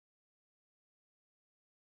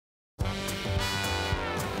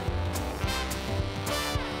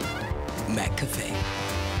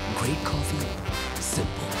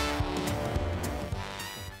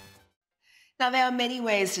Now, there are many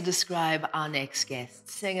ways to describe our next guest.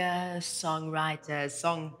 Singer, songwriter,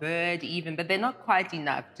 songbird even, but they're not quite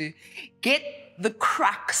enough to get the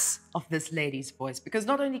crux of this lady's voice, because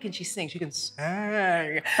not only can she sing, she can sing.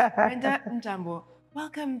 Brenda Mtambo,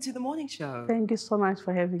 welcome to the morning show. Thank you so much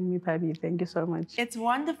for having me, Pabi. Thank you so much. It's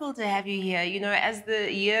wonderful to have you here. You know, as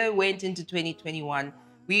the year went into 2021,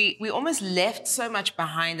 we almost left so much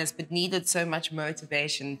behind us, but needed so much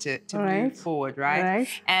motivation to move forward, right?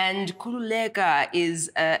 And Khululeka is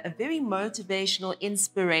a very motivational,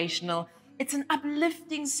 inspirational, it's an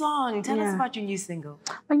uplifting song. Tell us about your new single.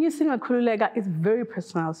 My new single, Khululeka, is a very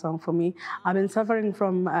personal song for me. I've been suffering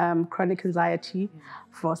from chronic anxiety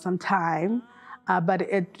for some time, but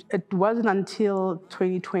it wasn't until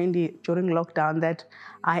 2020, during lockdown, that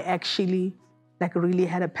I actually really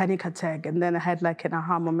had a panic attack, and then I had like an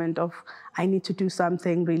aha moment of I need to do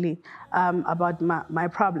something really about my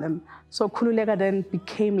problem. So Khululeka then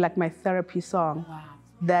became like my therapy song. Wow.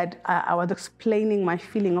 That I was explaining my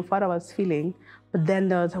feeling of what I was feeling, but then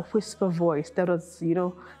there was a whisper voice that was,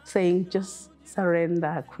 saying just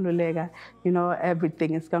surrender, Khululeka,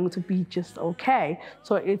 everything is going to be just okay.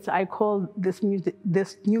 So I call this new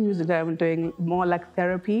music that I'm doing more like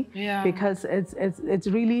therapy, because it's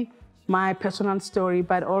really my personal story,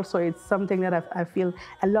 but also it's something that I feel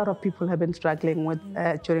a lot of people have been struggling with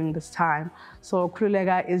during this time. So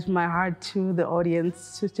Khululeka is my heart to the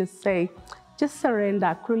audience to just say, just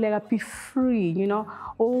surrender, Khululeka, be free,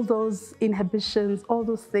 all those inhibitions, all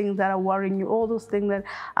those things that are worrying you, all those things that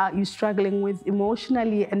you're struggling with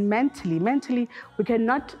emotionally and mentally. Mentally, we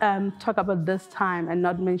cannot talk about this time and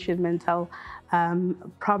not mention mental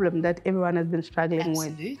problem that everyone has been struggling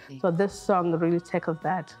with. So this song really tackles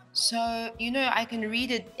that. So, I can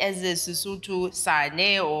read it as a Sesotho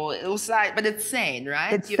Sane or Sane, but it's sane,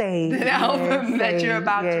 right? It's sane. The album that you're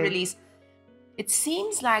about to release. It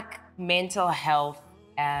seems like mental health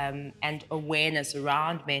and awareness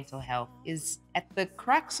around mental health is at the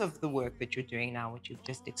crux of the work that you're doing now, which you've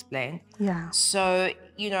just explained. Yeah. So,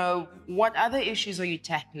 what other issues are you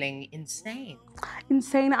tackling in Sane? In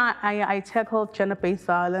Sane, I tackle gender-based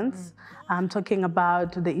violence. I'm talking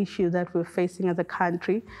about the issue that we're facing as a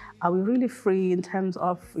country. Are we really free in terms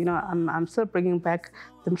of, I'm still bringing back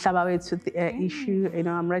the Mhlaba to the issue.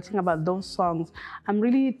 I'm writing about those songs. I'm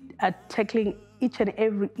really tackling each and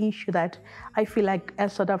every issue that I feel like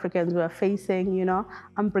as South Africans we are facing.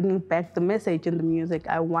 I'm bringing back the message in the music.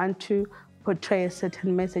 I want to portray a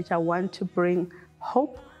certain message. I want to bring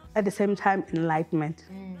hope, at the same time enlightenment.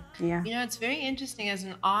 Yeah. It's very interesting. As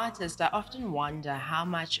an artist, I often wonder how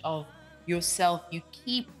much of yourself you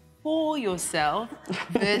keep for yourself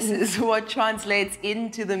versus what translates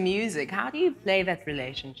into the music. How do you play that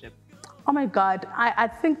relationship? Oh my God, I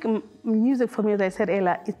think music for me, as I said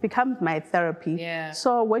earlier, it becomes my therapy. Yeah.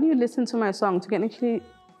 So when you listen to my songs, you can actually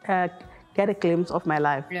get a glimpse of my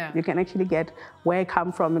life. Yeah. You can actually get where I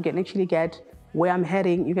come from. You can actually get where I'm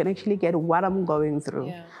heading. You can actually get what I'm going through.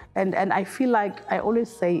 Yeah. And I feel like I always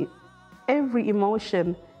say, every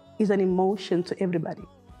emotion is an emotion to everybody.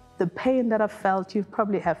 The pain that I felt, you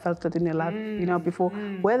probably have felt it in your life, before.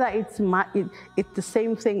 Whether it's the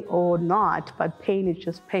same thing or not, but pain is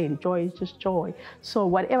just pain, joy is just joy. So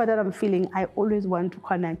whatever that I'm feeling, I always want to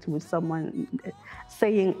connect with someone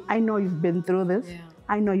saying, I know you've been through this. Yeah.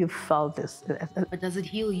 I know you've felt this. But does it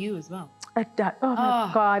heal you as well? Oh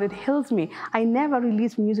my God, it heals me. I never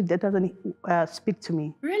release music that doesn't speak to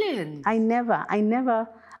me. Brilliant. I never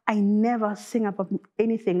sing about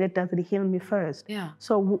anything that doesn't heal me first. Yeah.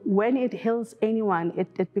 So when it heals anyone,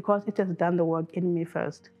 it's because it has done the work in me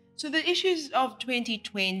first. So the issues of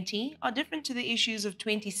 2020 are different to the issues of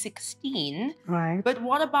 2016. Right. But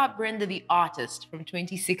what about Brenda the artist from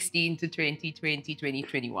 2016 to 2020,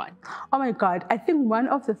 2021? Oh my God. I think one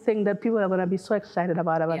of the things that people are going to be so excited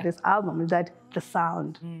about this album is that the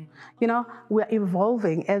sound. We're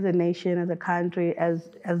evolving as a nation, as a country,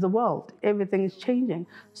 as the world. Everything is changing.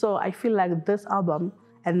 So I feel like this album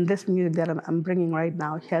and this music that I'm bringing right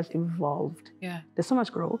now has evolved. Yeah. There's so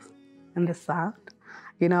much growth in the sound.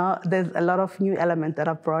 There's a lot of new elements that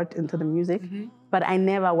I've brought into the music, but I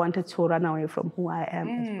never wanted to run away from who I am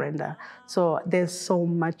as Brenda. So there's so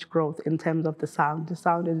much growth in terms of the sound. The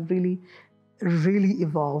sound is really, really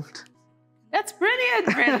evolved. That's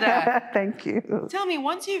brilliant, Brenda. Thank you. Tell me,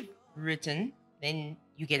 once you've written, then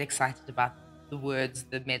you get excited about the words,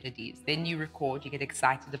 the melodies. Then you record, you get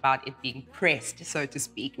excited about it being pressed, so to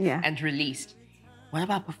speak, and released. what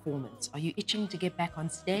about performance? Are you itching to get back on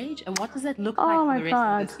stage? And what does that look like for the rest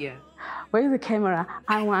of this year? Where's the camera?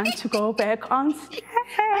 I want to go back on stage.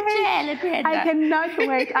 I cannot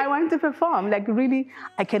wait. I want to perform. Like really,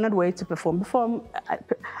 I cannot wait to perform.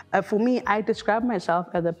 For me, I describe myself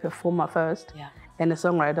as a performer first. Yeah. And a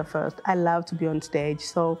songwriter first. I love to be on stage,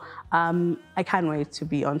 so I can't wait to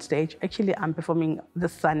be on stage. Actually, I'm performing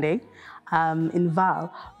this Sunday in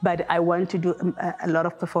Val, but I want to do a lot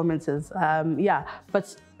of performances. Yeah,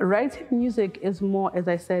 but writing music is more, as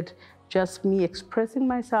I said, just me expressing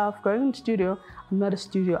myself, going in the studio. I'm not a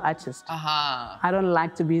studio artist. I don't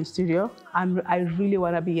like to be in studio. I really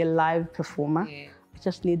want to be a live performer. Yeah.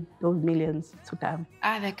 Just need those millions to come.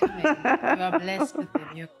 They're coming. You are blessed with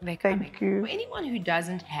them. They're coming. Thank you. For anyone who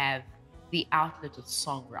doesn't have the outlet of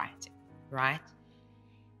songwriting, right?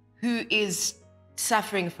 Who is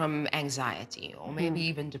suffering from anxiety or maybe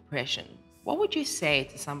even depression, what would you say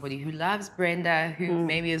to somebody who loves Brenda, who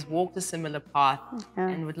maybe has walked a similar path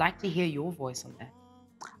and would like to hear your voice on that?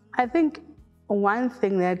 I think one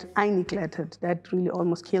thing that I neglected that really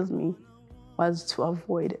almost kills me was to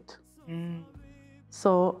avoid it.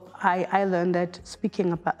 So I learned that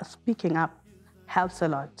speaking up helps a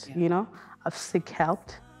lot, you know. I've seek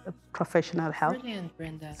help, professional help. Brilliant,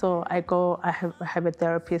 Brenda. So I have a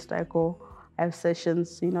therapist, I have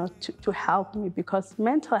sessions, you know, to help me, because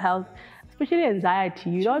mental health, especially anxiety,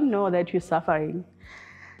 you don't know that you're suffering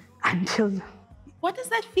until... What does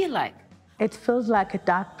that feel like? It feels like a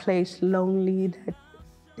dark place, lonely, that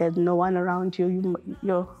there's no one around you,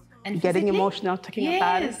 you're getting emotional talking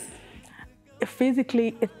about it.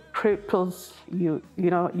 Physically, it cripples you,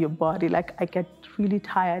 your body. Like I get really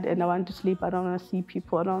tired and I want to sleep. I don't want to see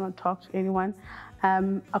people. I don't want to talk to anyone.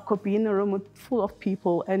 I could be in a room full of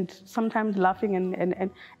people and sometimes laughing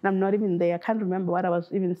and I'm not even there. I can't remember what I was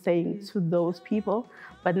even saying to those people,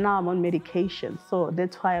 but now I'm on medication. So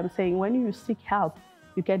that's why I'm saying when you seek help,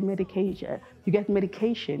 you get medication.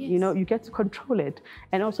 You know, you get to control it.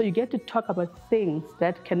 And also you get to talk about things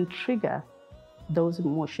that can trigger those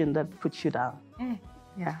emotions that put you down.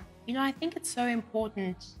 Yeah. You know, I think it's so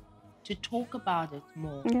important to talk about it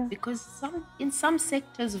more because in some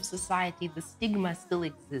sectors of society, the stigma still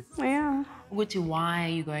exists. Yeah. Which is why are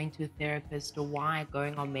you going to a therapist or why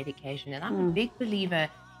going on medication? And I'm a big believer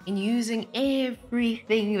in using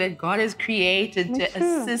everything that God has created to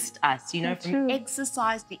assist us, you know, from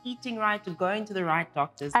exercise to eating right to going to the right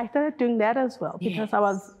doctors. I started doing that as well because I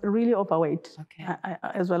was really overweight.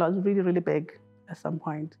 As well, I was really, really big at some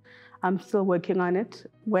point. I'm still working on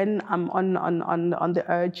it. When I'm on the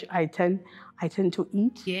urge, I tend to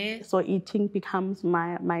eat. So eating becomes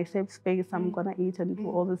my safe space. I'm gonna eat and do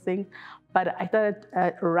all the things. But I started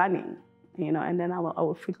running, you know, and then I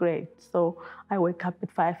will feel great. So I wake up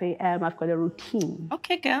at 5 a.m. I've got a routine.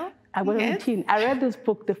 Okay, girl. I've got a routine. I read this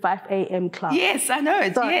book, The 5 a.m. Club. Yes, I know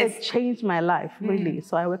it. So it changed my life, really.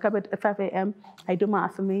 So I wake up at 5 a.m. I do my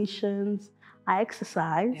affirmations. I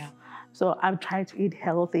exercise. So I'm trying to eat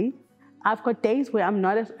healthy. I've got days where I'm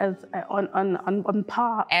not as on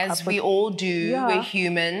par. As we all do, we're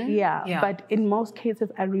human. But in most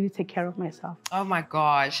cases, I really take care of myself. Oh my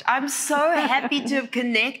gosh. I'm so happy to have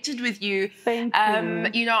connected with you. Thank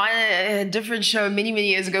you. You know, on a different show many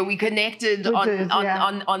years ago, we connected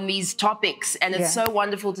on these topics. And it's so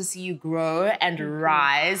wonderful to see you grow and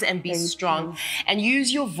rise and be strong and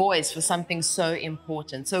use your voice for something so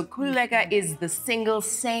important. So Khululeka is the single,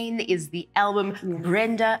 Sane is the album,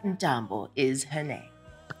 Brenda Mtambo is her name.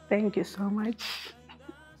 Thank you so much.